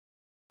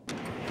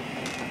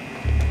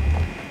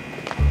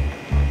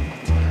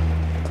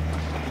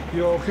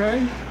You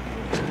okay?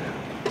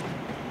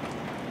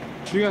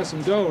 You got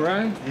some dough,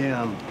 right?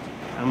 Yeah,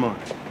 I'm on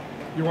it.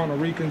 You want to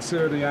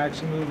reconsider the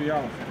action movie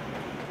offer?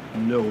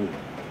 No.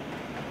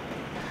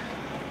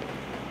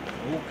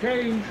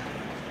 Okay.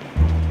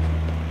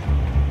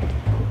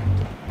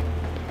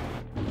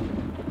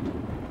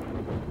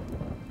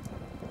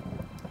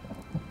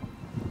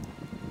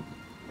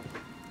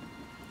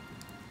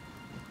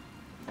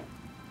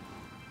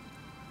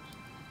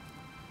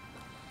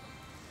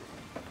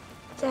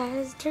 Dad,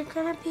 is there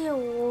gonna be a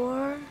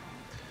war?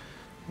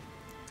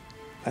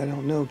 I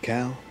don't know,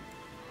 Cal.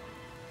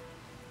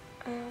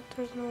 I hope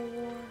there's no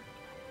war.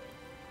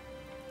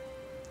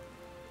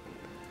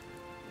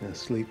 Now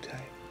sleep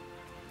tight.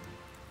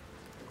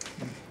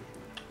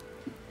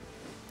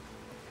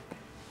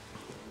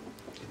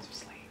 Get some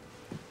sleep.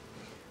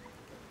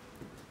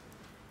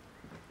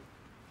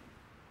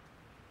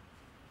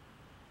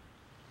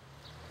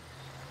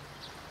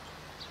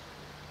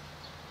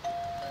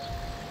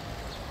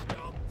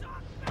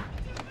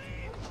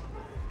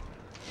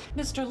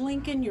 Mr.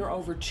 Lincoln, you're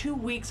over 2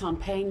 weeks on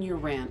paying your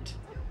rent.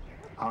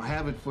 I'll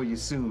have it for you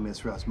soon,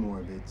 Miss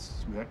Rosmorovich.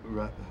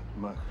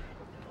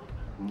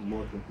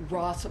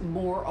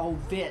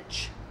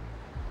 Rosmorovich.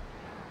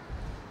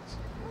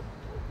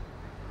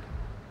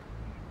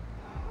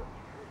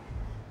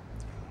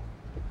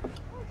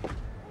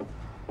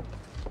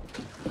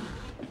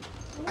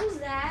 What was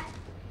that?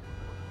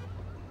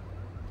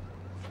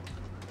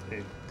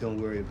 Hey,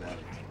 don't worry about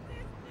it.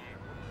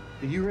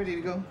 Are you ready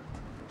to go?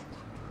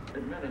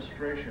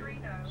 Administration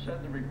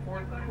said the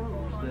report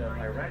proves that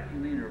Iraqi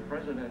leader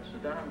President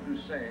Saddam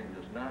Hussein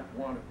does not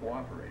want to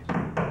cooperate.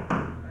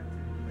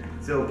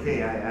 It's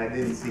okay. I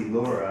didn't see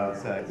Laura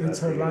outside. It's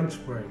her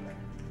lunch break.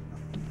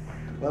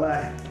 Well,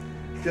 I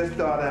just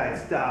thought I'd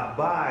stop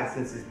by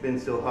since it's been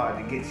so hard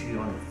to get you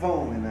on the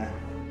phone, and I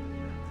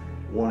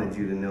wanted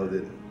you to know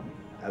that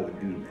I would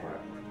do the part.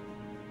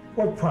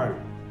 What part?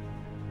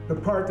 The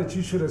part that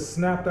you should have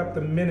snapped up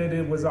the minute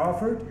it was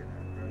offered?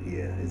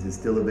 Yeah, is it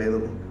still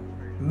available?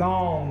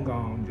 Long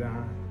gone,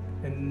 John.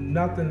 And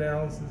nothing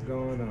else is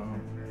going on.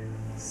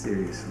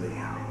 Seriously.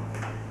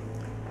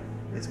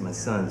 It's my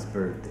son's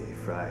birthday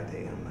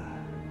Friday.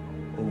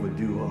 I'm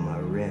overdue on my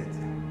rent.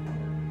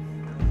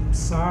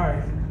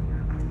 Sorry.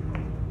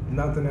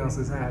 Nothing else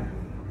is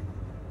happening.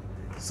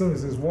 As soon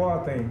as this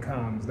war thing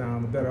calms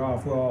down, the better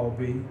off we'll all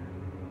be.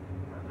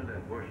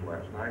 President Bush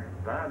last night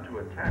vowed to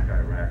attack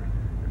Iraq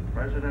if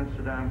President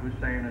Saddam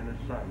Hussein and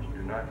his sons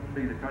do not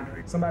flee the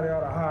country. Somebody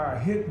ought to hire a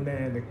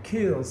hitman to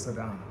kill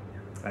Saddam.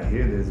 I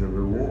hear there's a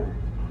reward.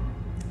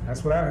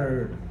 That's what I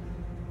heard.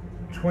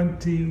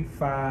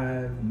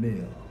 25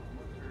 mil.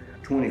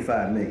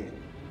 25 million.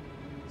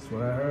 That's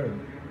what I heard.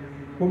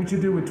 What would you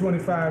do with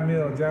 25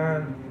 mil,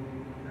 John?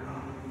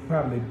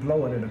 Probably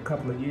blow it in a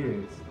couple of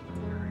years.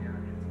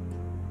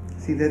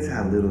 See, that's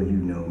how little you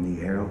know me,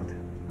 Harold.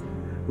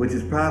 Which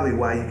is probably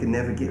why you can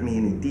never get me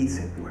any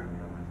decent work.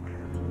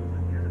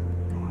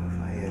 Well, if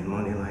I had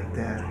money like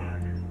that,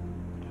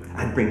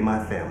 I'd bring my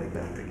family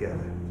back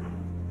together.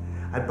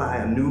 I'd buy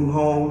a new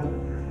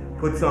home,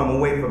 put some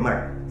away for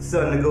my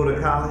son to go to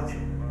college.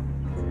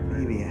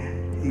 Maybe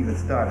even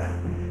start a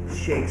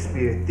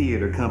Shakespeare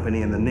theater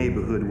company in the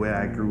neighborhood where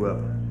I grew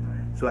up,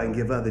 so I can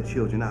give other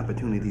children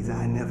opportunities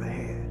I never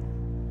had.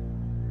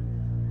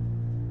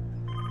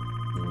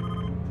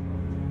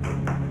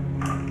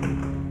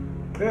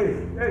 Hey,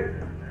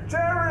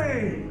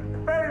 Jerry,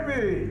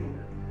 baby,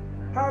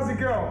 how's it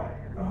going?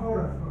 Oh, hold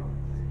on.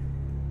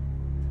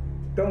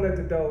 Don't let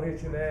the door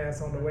hit you in the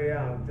ass on the way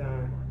out,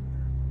 John.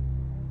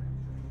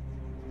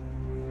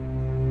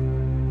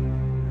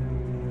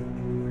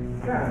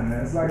 God,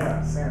 man, it's like I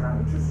was saying, I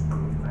was just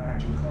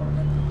glad you called.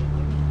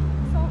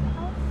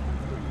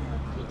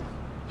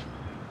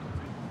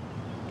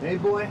 Hey,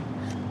 boy.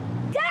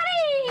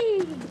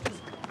 Daddy!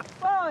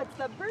 Oh, it's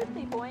the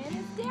birthday boy and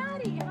his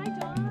daddy. Hi,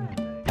 John.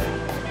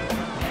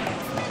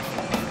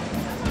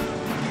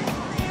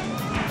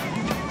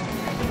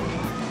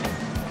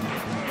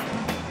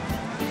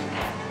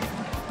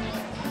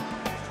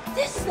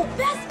 This is the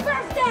best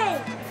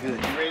birthday! Good.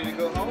 You ready to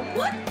go home?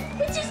 What?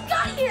 We just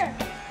got here!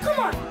 Come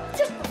on,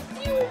 just a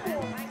few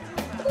more.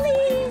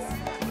 Please?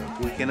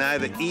 We can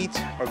either eat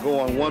or go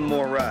on one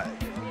more ride.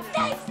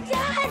 Thanks,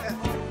 Dad!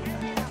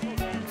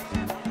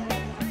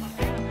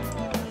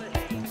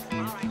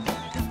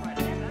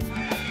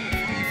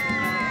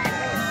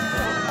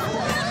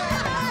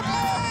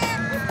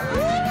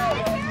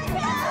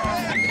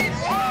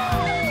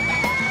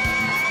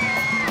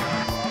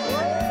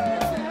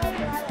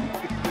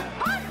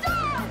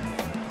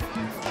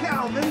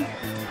 Calvin!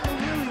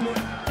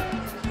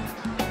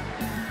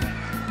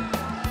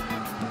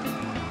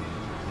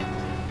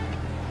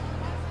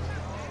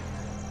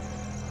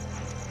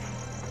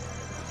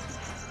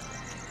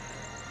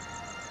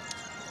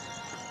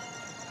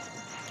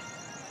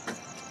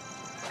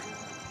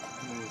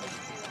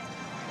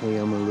 Hey,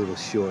 I'm a little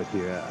short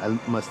here. I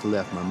must have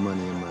left my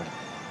money in my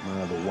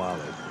other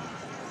wallet.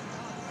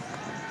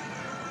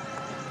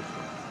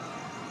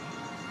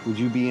 Would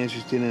you be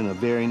interested in a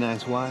very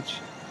nice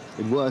watch?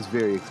 It was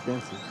very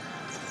expensive.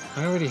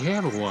 I already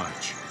have a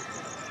watch.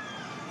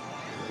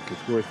 Look,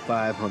 it's worth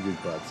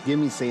 $500. Give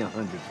me, say,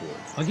 100 for it.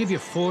 I'll give you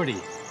 40.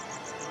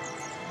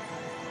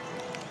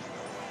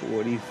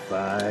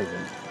 45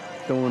 and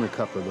throw in a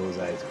couple of those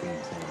ice cream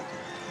sandwiches.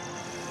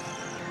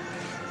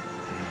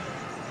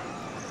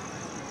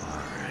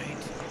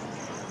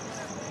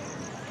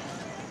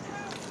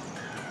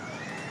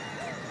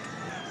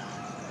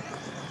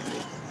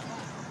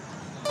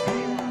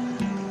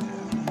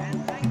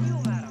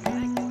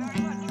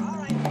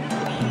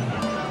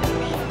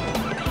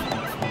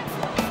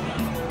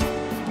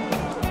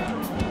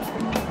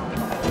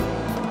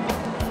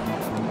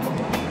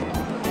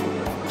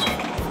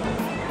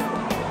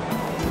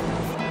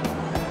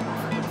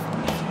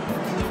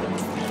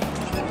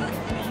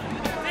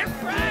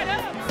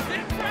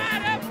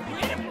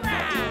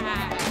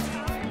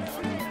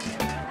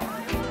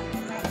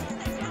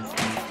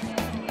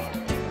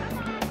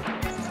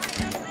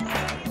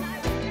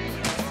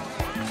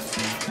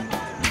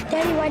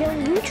 Daddy, why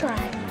don't you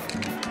try?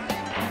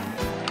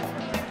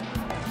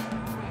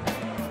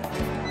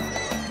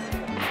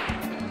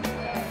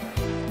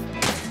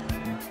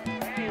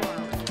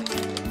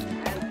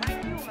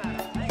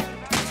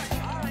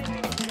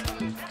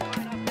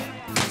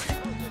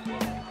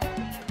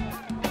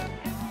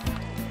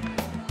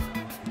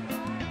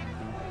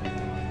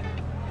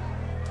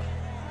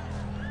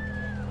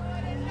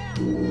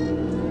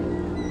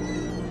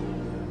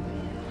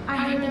 I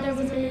heard that there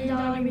was a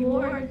 $1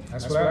 reward.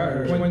 That's what I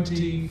heard.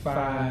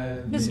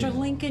 25. Mr.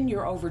 Lincoln,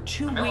 you're over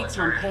 2 weeks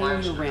on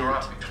paying your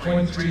rent.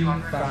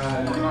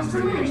 25.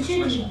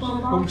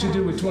 What would you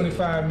do with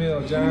 25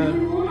 mil,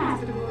 John?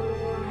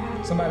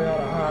 Somebody ought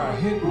to hire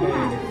a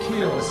hitman to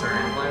kill us.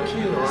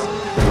 Kill us.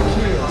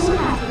 Kill us.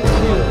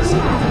 Kill us.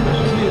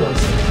 Kill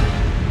us.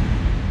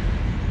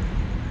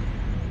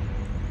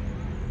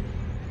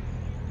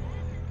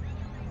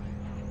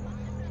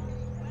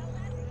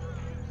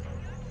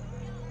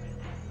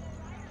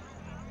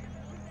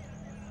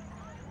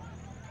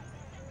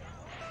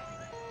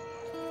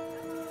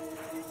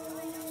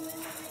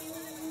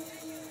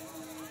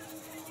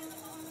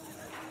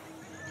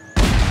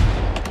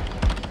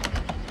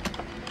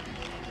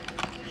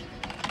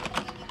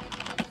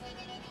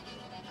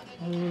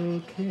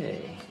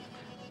 Okay.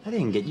 I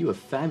didn't get you a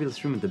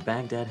fabulous room at the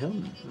Baghdad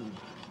Hilton.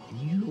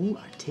 You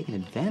are taking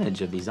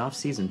advantage of these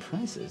off-season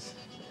prices.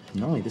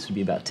 Normally this would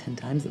be about 10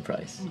 times the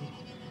price.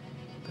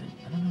 But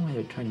I don't know why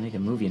they're trying to make a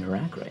movie in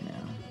Iraq right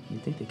now.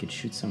 You'd think they could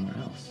shoot somewhere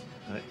else.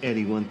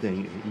 Eddie, one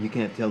thing. You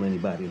can't tell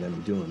anybody that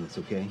I'm doing this,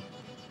 okay?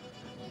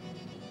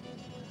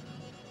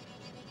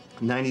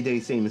 90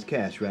 days, same as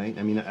cash, right?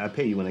 I mean, I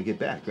pay you when I get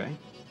back, right?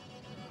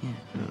 Yeah.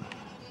 Oh.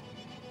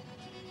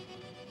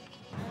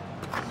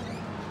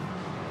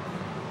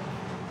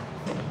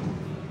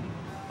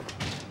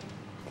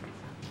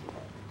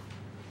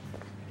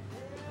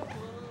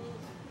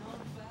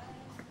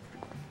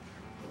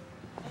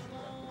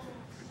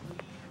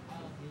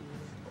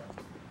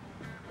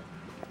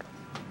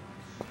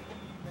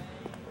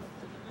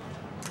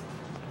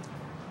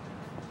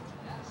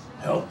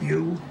 Help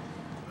you?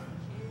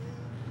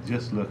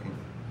 Just looking.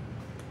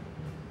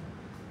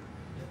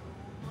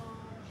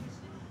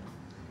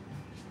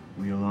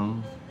 We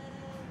alone?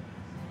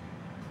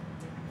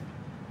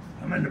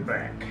 I'm in the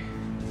back.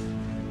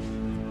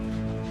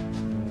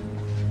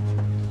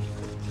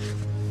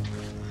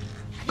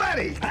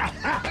 Buddy!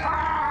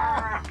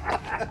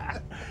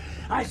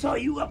 I saw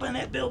you up on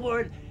that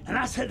billboard, and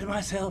I said to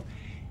myself,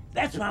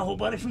 that's my old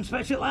buddy from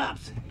Special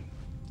Ops.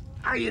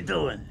 How you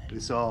doing?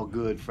 It's all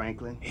good,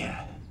 Franklin.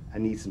 Yeah. I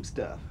need some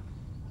stuff.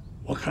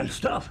 What kind of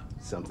stuff?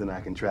 Something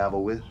I can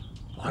travel with.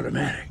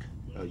 Automatic.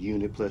 A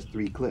unit plus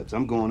 3 clips.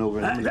 I'm going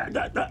over and...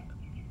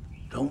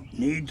 Don't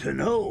need to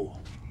know.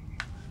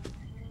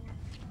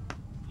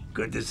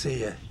 Good to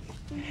see you.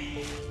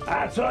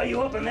 I saw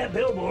you up on that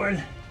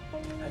billboard.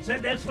 I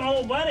said, that's my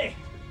old buddy.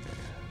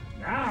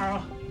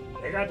 Now,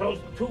 they got those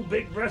 2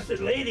 big-breasted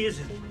ladies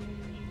and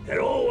that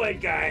old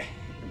white guy.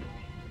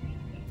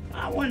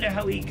 I wonder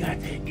how he got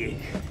that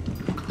gig.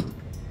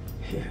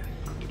 Here.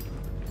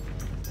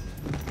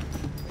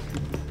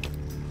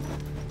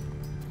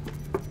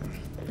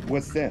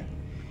 What's that?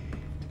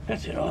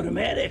 That's an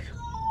automatic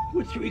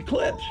with 3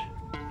 clips.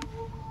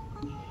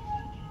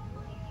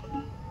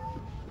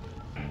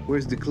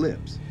 Where's the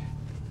clips?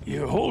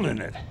 You're holding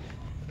it.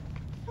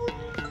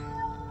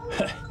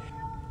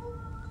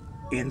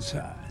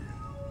 Inside.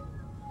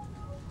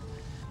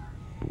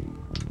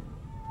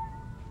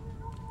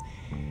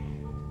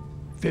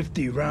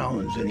 $50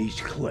 rounds in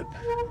each clip.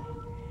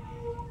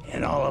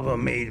 And all of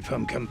them made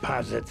from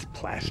composite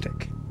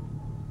plastic.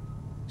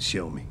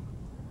 Show me.